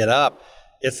he can get up.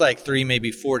 It's like 3,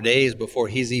 maybe 4 days before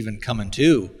he's even coming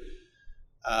to,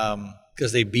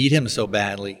 because they beat him so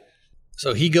badly.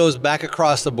 So he goes back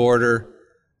across the border,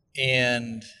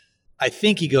 and I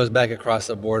think he goes back across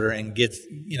the border and gets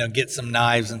some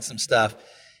knives and some stuff.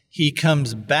 He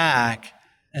comes back,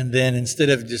 and then instead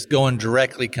of just going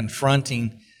directly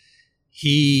confronting,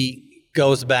 he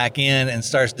goes back in and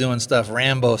starts doing stuff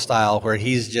Rambo style, where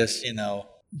he's just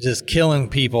killing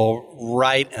people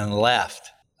right and left.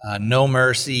 No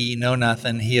mercy, no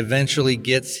nothing. He eventually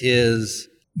gets his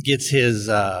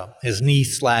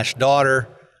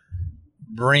niece/daughter,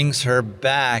 brings her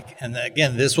back, and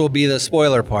again, this will be the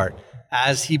spoiler part.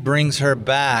 As he brings her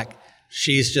back,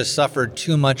 she's just suffered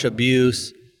too much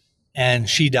abuse, and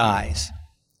she dies.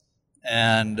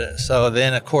 And so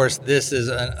then, of course, this is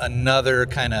another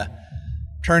kind of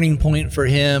turning point for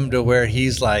him, to where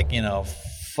he's like,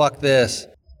 fuck this.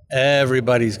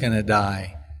 Everybody's going to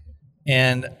die.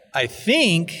 And I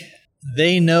think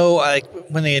they know, like,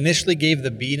 when they initially gave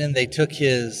the beating, they took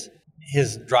his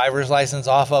driver's license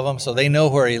off of him, so they know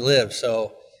where he lives.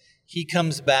 So he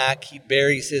comes back, he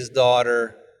buries his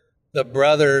daughter. The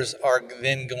brothers are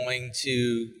then they're going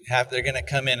to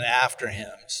come in after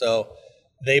him. So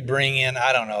they bring in,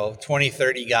 20,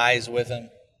 30 guys with him.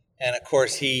 And of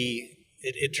course,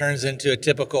 it turns into a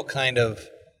typical kind of,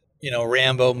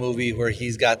 Rambo movie, where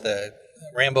he's got the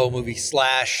Rambo movie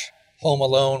 / Home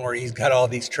Alone, where he's got all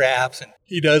these traps and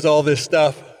he does all this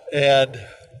stuff. And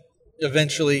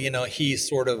eventually, he's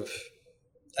sort of,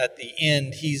 at the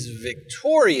end, he's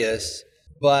victorious,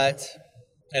 but,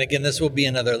 and again, this will be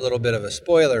another little bit of a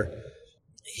spoiler,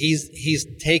 he's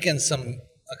taken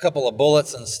a couple of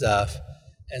bullets and stuff,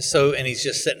 and he's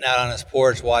just sitting out on his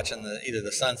porch watching either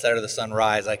the sunset or the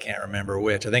sunrise. I can't remember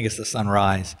which. I think it's the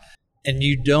sunrise. And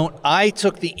I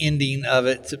took the ending of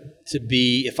it to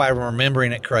be, if I'm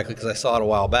remembering it correctly, because I saw it a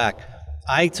while back,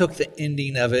 I took the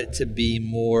ending of it to be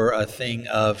more a thing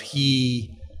of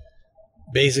he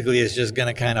basically is just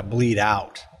going to kind of bleed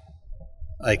out.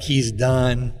 Like, he's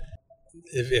done.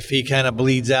 If he kind of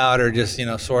bleeds out, or just,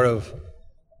 sort of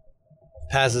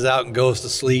passes out and goes to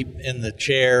sleep in the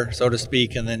chair, so to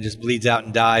speak, and then just bleeds out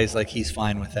and dies, like, he's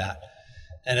fine with that.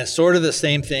 And it's sort of the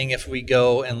same thing if we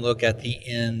go and look at the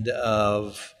end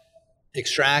of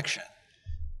Extraction.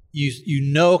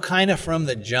 You kind of from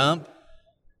the jump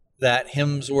that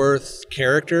Hemsworth's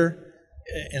character,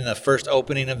 in the first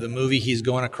opening of the movie, he's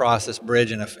going across this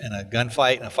bridge in a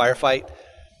gunfight, in a firefight,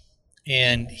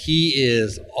 and he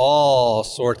is all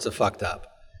sorts of fucked up.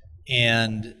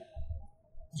 And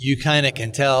you kind of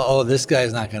can tell, this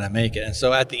guy's not going to make it. And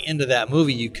so at the end of that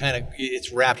movie,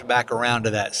 it's wrapped back around to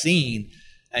that scene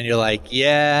and you're like,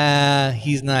 yeah,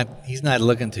 he's not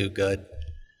looking too good,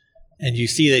 and you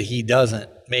see that he doesn't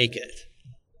make it.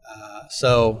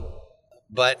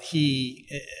 But he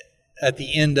at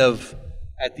the end of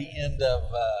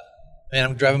man,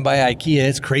 I'm driving by IKEA.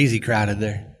 It's crazy crowded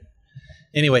there.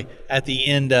 Anyway, at the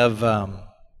end of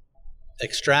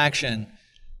Extraction,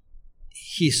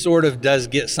 he sort of does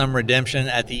get some redemption.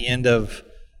 At the end of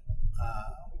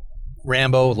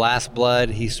Rambo, Last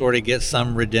Blood, he sort of gets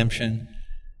some redemption.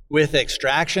 With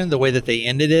Extraction, the way that they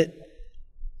ended it,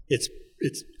 it's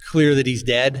clear that he's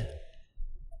dead.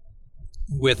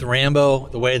 With Rambo,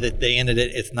 the way that they ended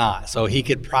it, it's not. So he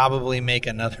could probably make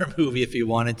another movie if he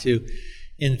wanted to.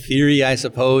 In theory, I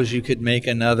suppose you could make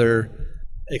another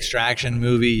Extraction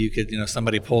movie. You could,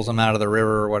 somebody pulls him out of the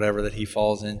river or whatever that he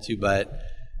falls into, but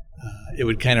it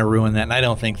would kind of ruin that. And I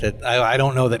don't think that, I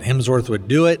don't know that Hemsworth would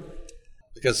do it,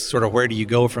 because sort of where do you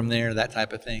go from there, that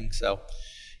type of thing. So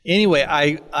anyway,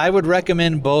 I would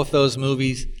recommend both those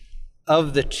movies.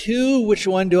 Of the two, which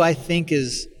one do I think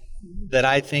is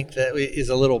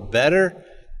a little better?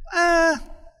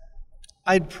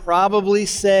 I'd probably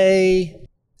say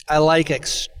I like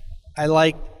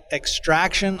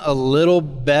Extraction a little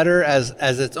better as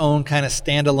its own kind of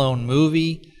standalone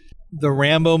movie. The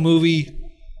Rambo movie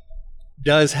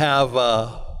does have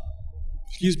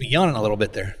yawning a little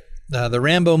bit there. The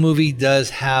Rambo movie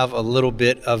does have a little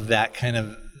bit of that kind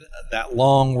of that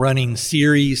long running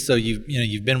series. So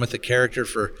you've been with the character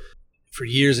for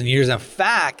years and years. In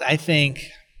fact, I think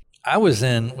was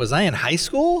I in high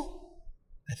school?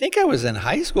 I think I was in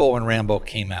high school when Rambo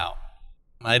came out.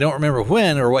 I don't remember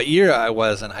when or what year I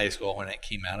was in high school when it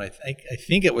came out. I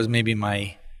think it was maybe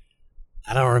I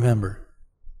don't remember.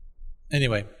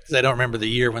 Anyway, because I don't remember the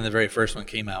year when the very first one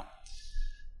came out.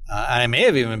 I may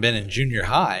have even been in junior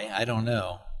high. I don't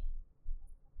know.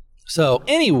 So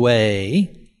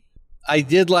anyway, I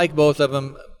did like both of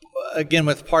them. Again,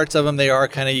 with parts of them, they are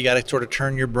kind of, you got to sort of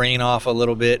turn your brain off a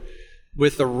little bit.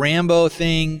 With the Rambo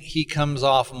thing, he comes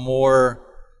off more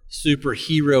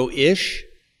superhero-ish,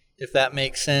 if that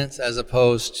makes sense, as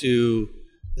opposed to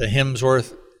the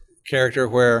Hemsworth character,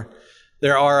 where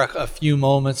there are a few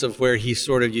moments of where he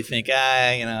sort of, you think,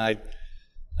 I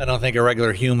don't think a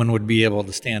regular human would be able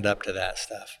to stand up to that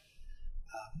stuff.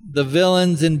 The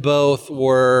villains in both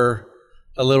were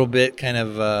a little bit kind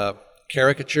of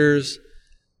caricatures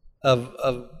of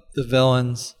the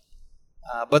villains,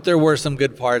 but there were some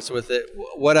good parts with it.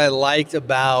 One of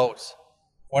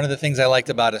the things I liked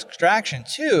about Extraction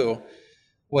too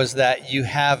was that you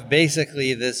have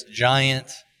basically this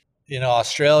giant,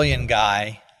 Australian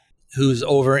guy who's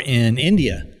over in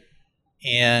India,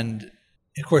 and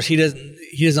of course he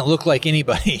doesn't look like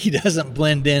anybody. He doesn't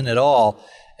blend in at all.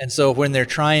 And so when they're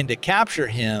trying to capture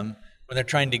him, when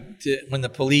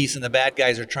the police and the bad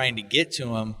guys are trying to get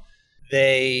to him,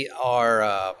 they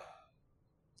are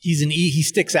he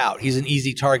sticks out. He's an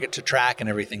easy target to track and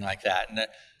everything like that. And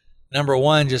number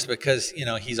one, just because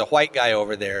he's a white guy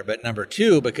over there, but number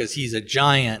two, because he's a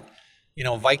giant,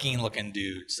 Viking looking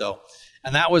dude. So,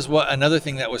 and that was another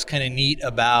thing that was kind of neat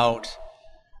about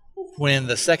when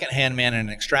the second-hand man in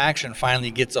Extraction finally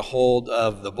gets a hold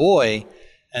of the boy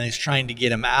and he's trying to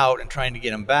get him out and trying to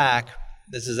get him back.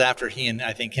 This is after he and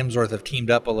I think Hemsworth have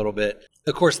teamed up a little bit.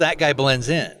 Of course, that guy blends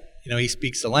in. He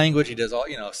speaks the language. He does all,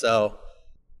 so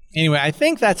anyway, I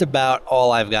think that's about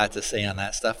all I've got to say on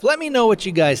that stuff. Let me know what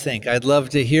you guys think. I'd love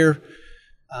to hear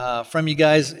from you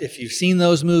guys. If you've seen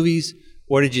those movies,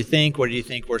 what did you think? What do you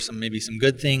think were maybe some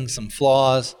good things, some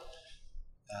flaws?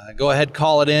 Go ahead,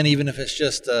 call it in, even if it's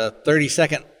just a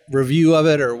 30-second review of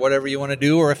it or whatever you want to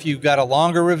do. Or if you've got a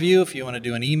longer review, if you want to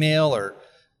do an email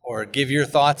or give your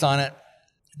thoughts on it.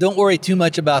 Don't worry too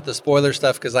much about the spoiler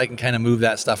stuff, because I can kind of move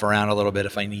that stuff around a little bit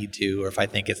if I need to or if I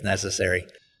think it's necessary.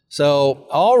 So,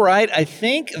 all right, I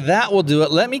think that will do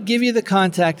it. Let me give you the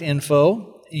contact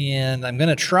info, and I'm going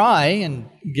to try and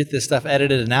get this stuff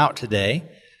edited and out today.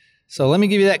 So let me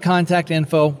give you that contact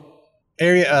info.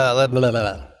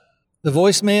 The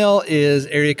voicemail is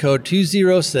area code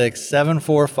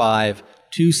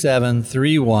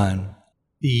 206-745-2731.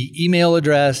 The email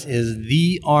address is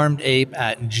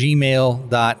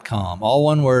thearmedape@gmail.com. All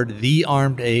one word,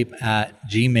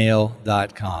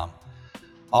 thearmedape@gmail.com.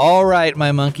 All right,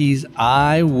 my monkeys,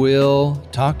 I will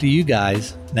talk to you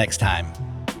guys next time.